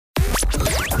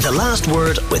The Last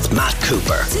Word with Matt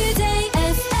Cooper.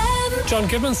 John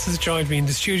Gibbons has joined me in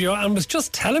the studio and was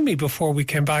just telling me before we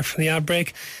came back from the ad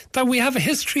break that we have a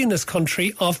history in this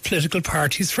country of political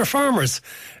parties for farmers.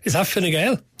 Is that Fine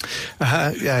Gael?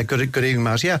 Yeah, good evening,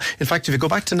 Matt. Yeah, in fact, if you go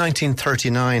back to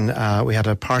 1939, we had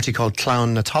a party called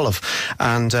Clown na Talamh,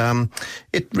 and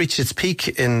it reached its peak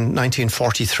in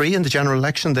 1943 in the general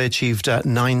election. They achieved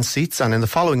 9 seats, and in the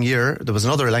following year, there was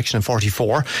another election in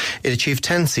 44. It achieved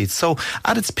 10 seats. So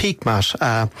at its peak, Matt,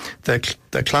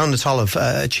 the Clown na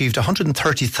Talamh achieved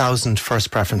 130,000 first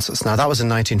preferences. Now, that was in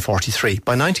 1943.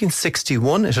 By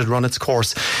 1961, it had run its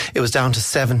course. It was down to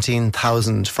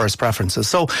 17,000 first preferences.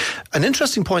 So an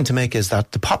interesting point to make is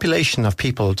that the population of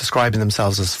people describing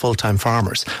themselves as full-time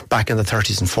farmers back in the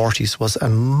 30s and 40s was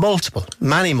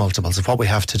many multiples of what we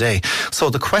have today. So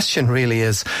the question really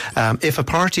is, if a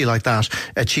party like that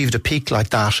achieved a peak like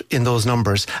that in those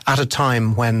numbers at a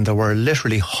time when there were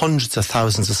literally hundreds of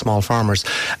thousands of small farmers,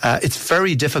 it's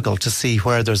very difficult to see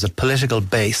where there's a political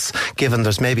base, given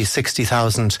there's maybe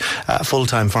 60,000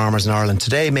 full-time farmers in Ireland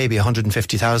today, maybe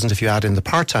 150,000 if you add in the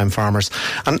part-time farmers.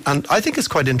 And I think it's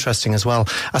quite interesting as well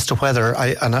as to whether,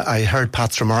 I heard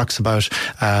Pat's remarks about,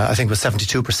 I think it was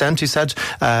 72%, he said,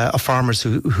 of farmers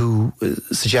who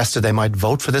suggested they might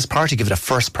vote for this party, give it a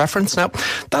first preference. Now,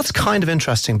 that's kind of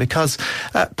interesting because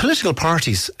political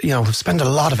parties, spend a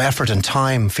lot of effort and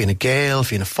time, Fine Gael,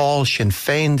 Fianna Fáil, Sinn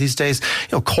Féin these days,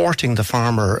 courting the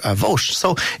farmer vote.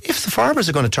 So if the farmers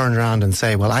are going to turn around and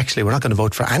say, well, actually, we're not going to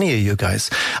vote for any of you guys,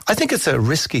 I think it's a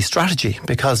risky strategy,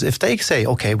 because if they say,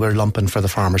 okay, we're lumping for the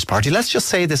Farmers' Party, let's just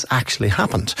say this actually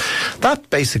happened. That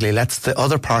basically lets the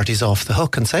other parties off the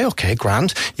hook and say, okay,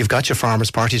 grand, you've got your Farmers'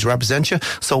 Party to represent you,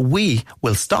 so we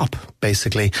will stop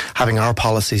basically having our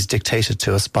policies dictated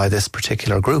to us by this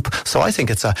particular group. So I think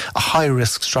it's a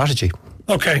high-risk strategy.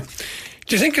 Okay.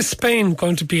 Do you think is Spain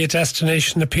going to be a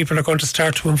destination that people are going to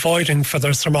start to avoiding for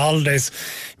their summer holidays?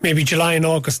 Maybe July and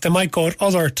August. They might go at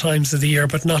other times of the year,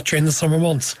 but not during the summer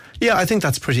months. Yeah, I think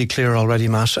that's pretty clear already,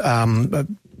 Matt.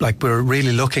 We're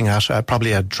really looking at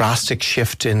probably a drastic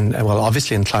shift in,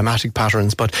 obviously in climatic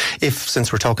patterns, but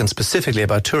since we're talking specifically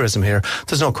about tourism here,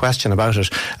 there's no question about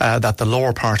it, that the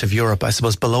lower part of Europe, I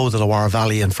suppose below the Loire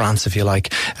Valley in France, if you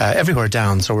like, everywhere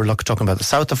down. So we're talking about the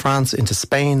south of France, into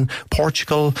Spain,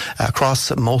 Portugal, across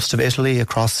most of Italy,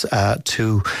 across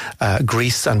to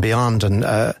Greece and beyond.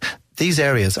 And these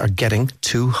areas are getting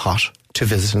too hot to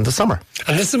visit in the summer.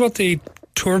 And this is what the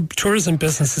tourism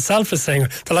business itself is saying.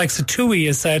 The likes of TUI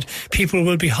has said people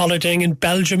will be holidaying in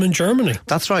Belgium and Germany.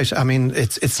 That's right. I mean,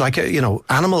 it's like,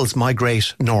 animals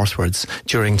migrate northwards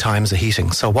during times of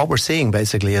heating. So what we're seeing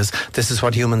basically is this is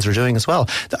what humans are doing as well.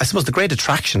 I suppose the great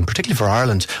attraction, particularly for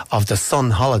Ireland, of the sun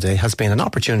holiday has been an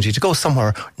opportunity to go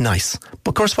somewhere nice. But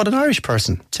of course, what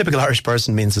typical Irish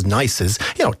person means is nice is,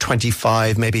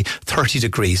 25, maybe 30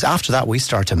 degrees. After that, we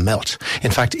start to melt.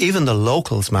 In fact, even the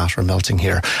locals, Matt, are melting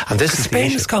here. And this is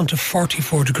Spain has gone to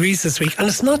 44 degrees this week, and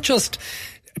it's not just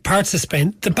parts of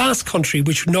Spain. The Basque Country,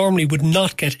 which normally would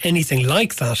not get anything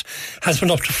like that, has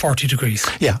been up to 40 degrees.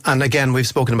 Yeah, and again, we've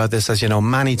spoken about this, as you know,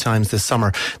 many times this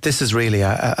summer. This is really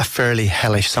a fairly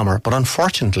hellish summer, but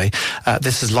unfortunately,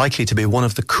 this is likely to be one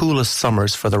of the coolest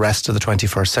summers for the rest of the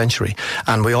 21st century.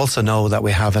 And we also know that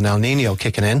we have an El Nino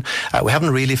kicking in. We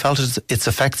haven't really felt its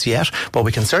effects yet, but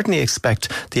we can certainly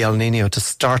expect the El Nino to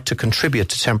start to contribute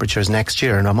to temperatures next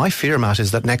year. Now, my fear, Matt,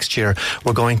 is that next year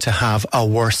we're going to have a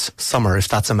worse summer, if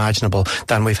that's imaginable,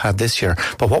 than we've had this year.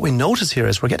 But what we notice here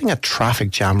is we're getting a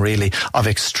traffic jam, really, of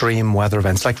extreme weather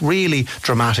events, like really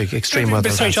dramatic extreme weather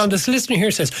events. Sorry, John, this listener here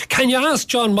says, can you ask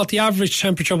John what the average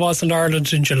temperature was in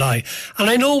Ireland in July? And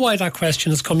I know why that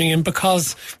question is coming in,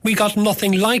 because we got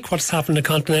nothing like what's happened in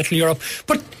continental Europe.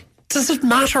 But does it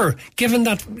matter, given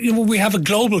that we have a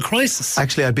global crisis?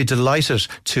 Actually, I'd be delighted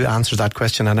to answer that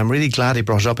question, and I'm really glad he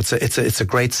brought it up. It's a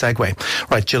great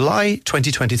segue. Right, July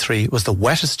 2023 was the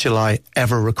wettest July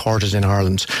ever recorded in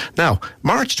Ireland. Now,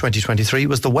 March 2023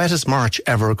 was the wettest March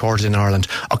ever recorded in Ireland.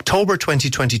 October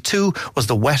 2022 was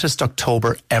the wettest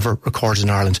October ever recorded in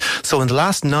Ireland. So in the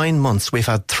last 9 months, we've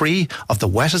had 3 of the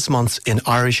wettest months in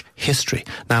Irish history.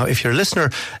 Now, if your listener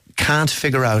can't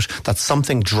figure out that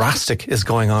something drastic is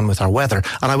going on with our weather.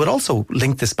 And I would also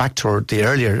link this back to the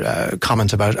earlier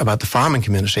comment about the farming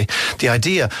community. The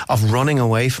idea of running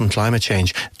away from climate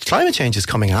change. Climate change is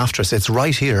coming after us. It's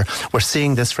right here. We're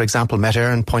seeing this, for example, Met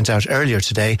Éireann point out earlier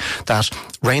today that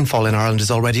rainfall in Ireland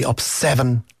is already up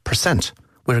 7%.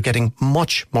 We're getting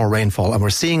much more rainfall, and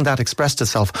we're seeing that expressed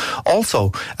itself.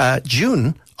 Also,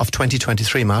 June of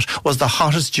 2023, Matt, was the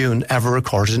hottest June ever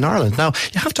recorded in Ireland. Now,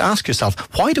 you have to ask yourself,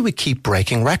 why do we keep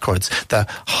breaking records? The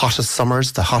hottest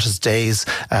summers, the hottest days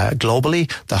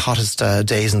globally, the hottest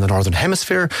days in the Northern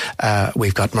Hemisphere.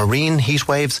 We've got marine heat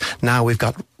waves. Now we've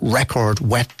got record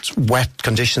wet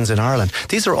conditions in Ireland.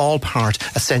 These are all part,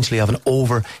 essentially, of an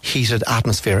overheated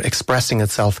atmosphere expressing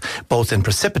itself both in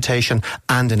precipitation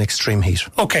and in extreme heat.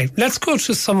 Okay, let's go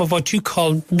to some of what you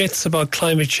call myths about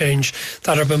climate change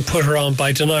that have been put around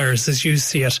by deniers, as you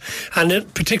see it,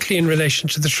 and particularly in relation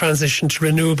to the transition to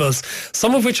renewables,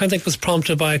 some of which I think was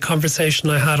prompted by a conversation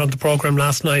I had on the programme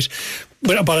last night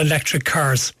about electric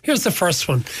cars. Here's the first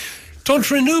one. Don't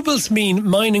renewables mean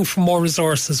mining for more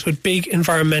resources with big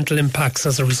environmental impacts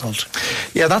as a result?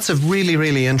 Yeah, that's a really,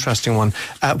 really interesting one.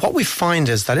 What we find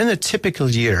is that in a typical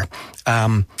year,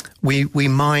 we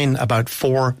mine about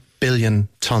 4 billion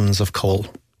tonnes of coal.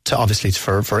 Obviously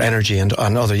for energy and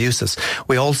other uses.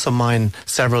 We also mine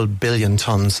several billion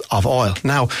tonnes of oil.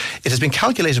 Now, it has been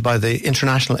calculated by the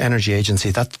International Energy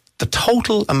Agency that the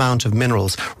total amount of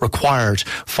minerals required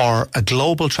for a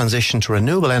global transition to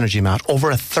renewable energy, Matt,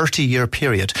 over a 30-year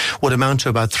period would amount to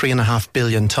about 3.5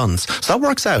 billion tonnes. So that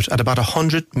works out at about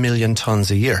 100 million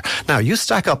tonnes a year. Now, you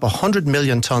stack up 100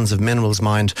 million tonnes of minerals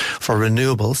mined for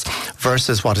renewables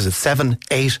versus,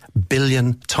 7-8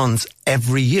 billion tonnes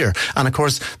every year. And of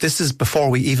course, this is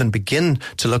before we even begin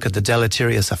to look at the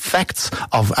deleterious effects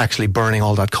of actually burning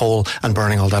all that coal and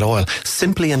burning all that oil.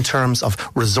 Simply in terms of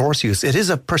resource use, it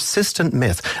is a persistent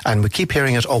myth, and we keep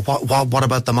hearing it. What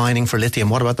about the mining for lithium?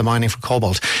 What about the mining for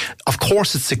cobalt? Of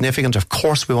course, it's significant. Of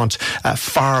course, we want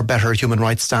far better human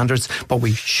rights standards, but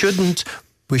we should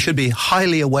be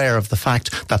highly aware of the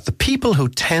fact that the people who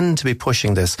tend to be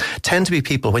pushing this tend to be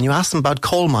people, when you ask them about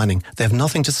coal mining, they have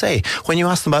nothing to say. When you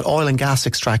ask them about oil and gas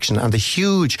extraction and the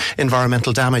huge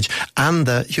environmental damage and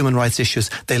the human rights issues,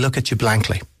 they look at you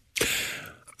blankly.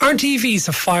 Aren't EVs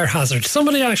a fire hazard?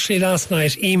 Somebody actually last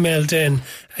night emailed in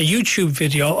a YouTube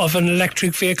video of an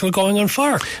electric vehicle going on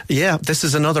fire. Yeah, this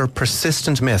is another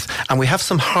persistent myth, and we have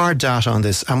some hard data on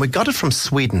this, and we got it from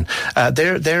Sweden.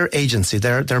 Their agency,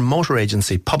 their motor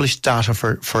agency, published data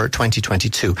for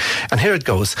 2022, and here it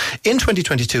goes. In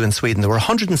 2022 in Sweden, there were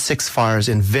 106 fires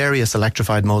in various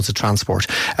electrified modes of transport,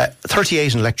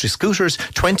 38 in electric scooters,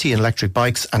 20 in electric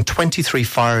bikes, and 23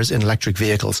 fires in electric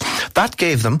vehicles. That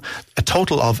gave them a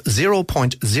total of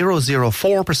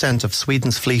 0.004% of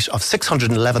Sweden's fleet of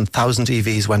 611,000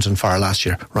 EVs went on fire last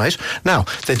year, right? Now,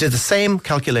 they did the same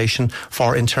calculation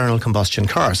for internal combustion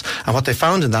cars. And what they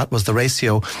found in that was the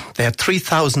ratio. They had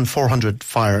 3,400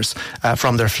 fires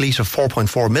from their fleet of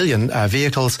 4.4 million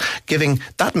vehicles,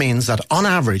 that means that on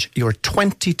average, you're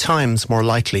 20 times more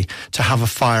likely to have a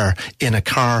fire in a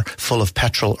car full of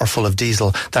petrol or full of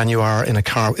diesel than you are in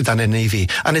an EV.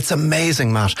 And it's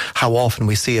amazing, Matt, how often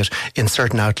we see it in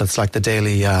certain outlets like the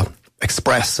Daily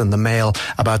Express and the Mail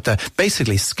about the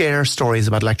basically scare stories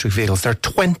about electric vehicles. They're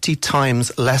 20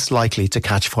 times less likely to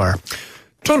catch fire.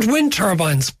 Don't wind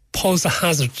turbines pose a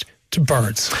hazard to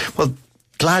birds? Well,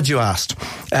 glad you asked.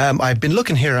 I've been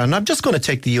looking here, and I'm just going to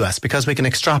take the US because we can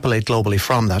extrapolate globally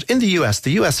from that. In the US,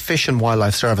 the US Fish and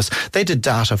Wildlife Service, they did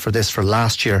data for this for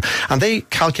last year, and they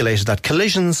calculated that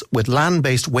collisions with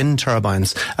land-based wind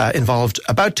turbines involved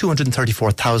about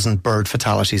 234,000 bird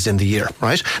fatalities in the year,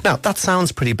 right? Now, that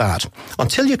sounds pretty bad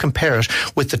until you compare it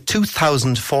with the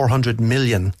 2,400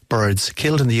 million birds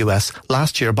killed in the US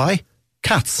last year by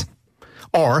cats.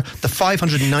 Or the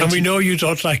 590... And we know you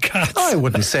don't like cats. I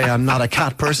wouldn't say I'm not a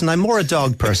cat person. I'm more a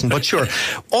dog person, but sure.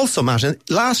 Also, Matt,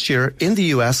 last year in the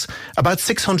US, about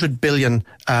 600 million,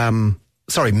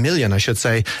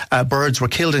 birds were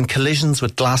killed in collisions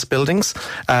with glass buildings.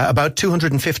 About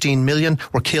 215 million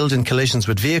were killed in collisions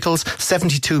with vehicles.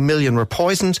 72 million were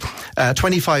poisoned.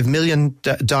 25 million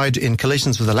died in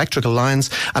collisions with electrical lines,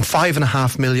 and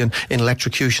 5.5 million in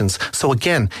electrocutions. So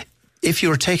again, if you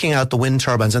were taking out the wind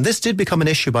turbines, and this did become an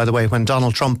issue, by the way, when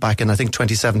Donald Trump back in, I think,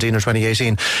 2017 or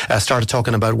 2018, started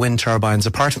talking about wind turbines,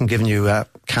 apart from giving you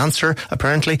cancer,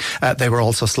 apparently, they were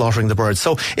also slaughtering the birds.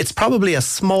 So it's probably a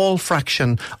small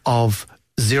fraction of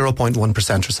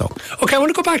 0.1% or so. Okay, I want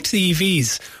to go back to the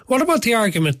EVs. What about the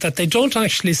argument that they don't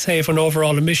actually save on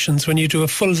overall emissions when you do a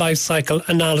full life cycle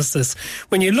analysis?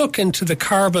 When you look into the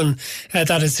carbon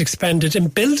that is expended in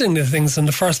building the things in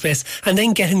the first place and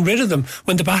then getting rid of them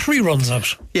when the battery runs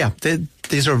out? Yeah,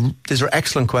 these are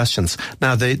excellent questions.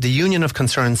 Now, the Union of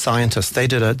Concerned Scientists, they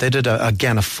did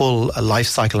a full life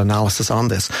cycle analysis on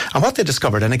this. And what they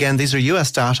discovered, and again, these are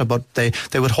US data, but they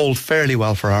would hold fairly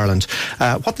well for Ireland.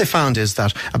 What they found is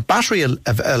that a battery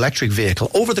electric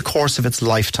vehicle, over the course of its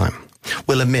lifetime,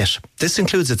 will emit, this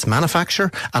includes its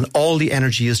manufacture and all the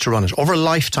energy used to run it, over a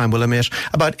lifetime will emit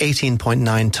about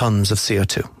 18.9 tons of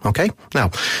CO2. Okay?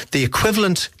 Now, the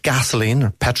equivalent gasoline,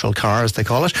 or petrol car as they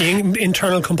call it, the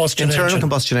internal combustion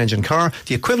engine car,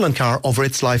 the equivalent car over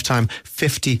its lifetime,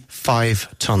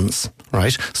 55 tons.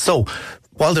 Right? So,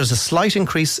 while there's a slight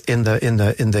increase in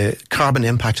the carbon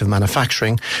impact of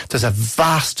manufacturing, there's a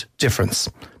vast difference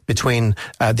between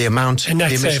the amount, the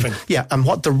net emission. Saving. Yeah, and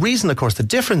what the reason, of course, the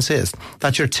difference is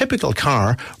that your typical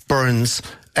car burns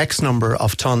X number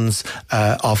of tons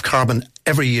of carbon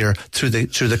every year through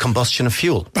the combustion of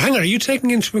fuel. But hang on, are you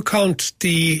taking into account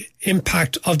the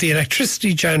impact of the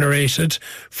electricity generated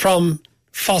from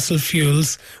fossil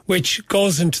fuels, which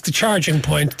goes into the charging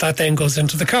point that then goes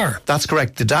into the car? That's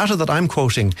correct. The data that I'm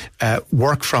quoting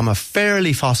work from a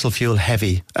fairly fossil fuel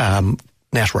heavy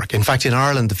network. In fact, in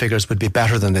Ireland, the figures would be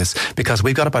better than this because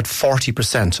we've got about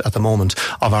 40% at the moment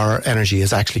of our energy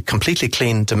is actually completely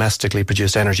clean, domestically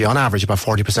produced energy, on average about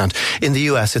 40%. In the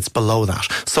US, it's below that.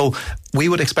 So we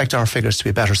would expect our figures to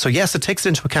be better. So yes, it takes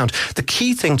into account. The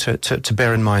key thing to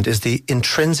bear in mind is the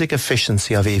intrinsic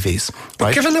efficiency of EVs. Right?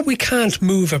 But given that we can't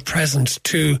move at present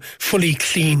to fully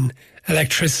clean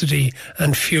electricity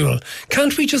and fuel,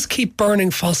 can't we just keep burning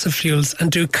fossil fuels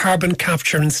and do carbon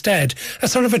capture instead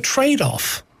as sort of a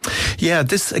trade-off? Yeah,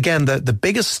 this again, the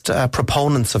biggest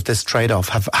proponents of this trade-off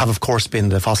have of course been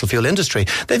the fossil fuel industry.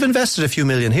 They've invested a few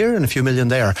million here and a few million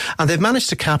there, and they've managed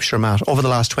to capture, Matt, over the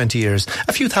last 20 years,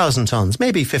 a few thousand tons,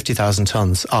 maybe 50,000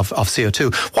 tons of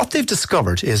CO2. What they've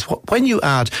discovered is when you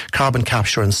add carbon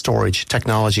capture and storage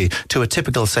technology to a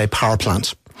typical, say, power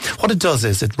plant, what it does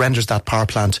is it renders that power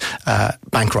plant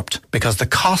bankrupt because the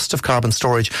cost of carbon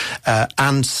storage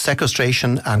and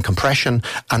sequestration and compression,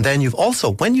 and then you've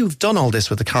also, when you've done all this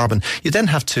with the carbon, you then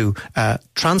have to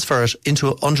transfer it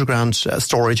into underground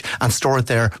storage and store it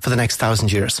there for the next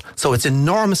 1,000 years. So it's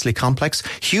enormously complex,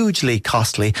 hugely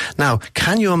costly. Now,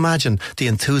 can you imagine the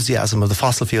enthusiasm of the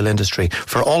fossil fuel industry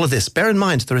for all of this? Bear in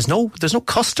mind, there's no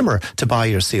customer to buy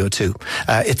your CO2.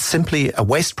 It's simply a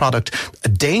waste product, a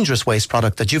dangerous waste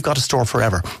product that you've got to store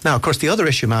forever. Now, of course, the other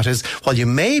issue, Matt, is while you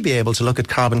may be able to look at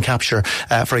carbon capture,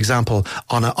 for example,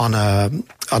 on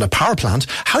a power plant,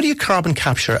 how do you carbon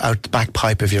capture out the back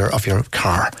pipe of your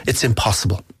car? It's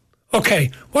impossible.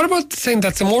 Okay, what about saying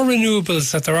that the more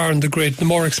renewables that there are in the grid, the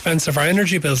more expensive our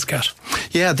energy bills get?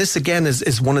 Yeah, this again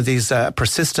is one of these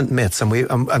persistent myths.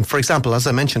 And for example, as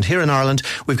I mentioned, here in Ireland,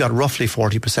 we've got roughly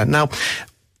 40%. Now,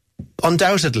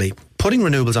 undoubtedly, putting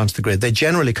renewables onto the grid, they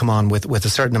generally come on with a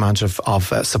certain amount of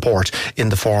support in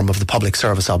the form of the public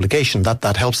service obligation.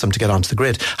 That helps them to get onto the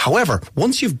grid. However,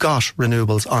 once you've got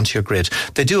renewables onto your grid,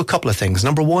 they do a couple of things.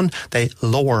 Number one, they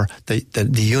lower the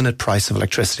unit price of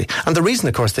electricity. And the reason,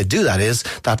 of course, they do that is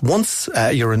that once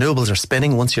your renewables are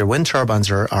spinning, once your wind turbines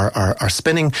are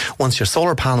spinning, once your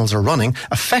solar panels are running,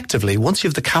 effectively, once you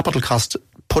have the capital cost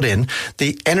put in,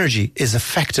 the energy is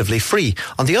effectively free.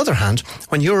 On the other hand,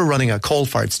 when you're running a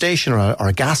coal-fired station or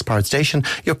a gas-powered station,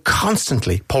 you're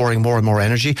constantly pouring more and more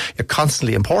energy, you're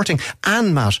constantly importing,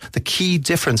 and Matt, the key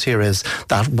difference here is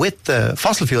that with the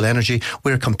fossil fuel energy,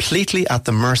 we're completely at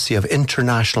the mercy of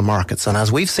international markets. And as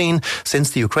we've seen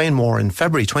since the Ukraine war in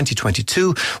February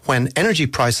 2022, when energy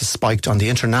prices spiked on the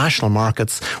international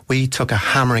markets, we took a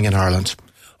hammering in Ireland.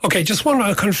 Okay, just want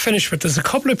to kind of finish with this. A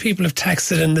couple of people have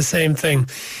texted in the same thing.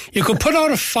 You can put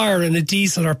out a fire in a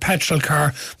diesel or petrol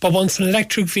car, but once an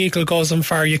electric vehicle goes on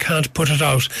fire, you can't put it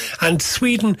out. And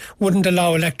Sweden wouldn't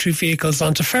allow electric vehicles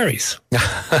onto ferries.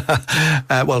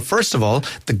 Well, first of all,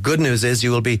 the good news is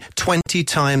you will be 20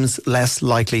 times less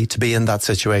likely to be in that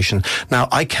situation. Now,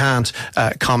 I can't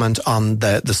comment on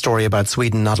the story about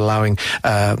Sweden not allowing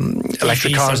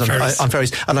electric cars on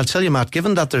ferries. And I'll tell you, Matt,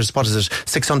 given that there's,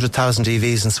 600,000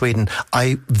 EVs in Sweden,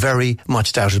 I very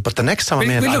much doubt it. But the next time I'm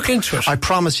in, we'll look into it. I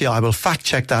promise you I will fact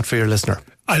check that for your listener.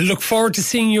 I look forward to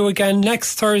seeing you again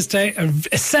next Thursday, an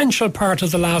essential part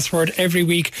of The Last Word every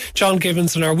week. John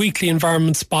Gibbons in our weekly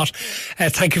environment spot.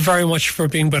 Thank you very much for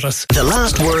being with us. The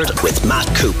Last Word with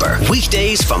Matt Cooper.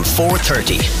 Weekdays from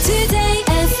 4:30. Today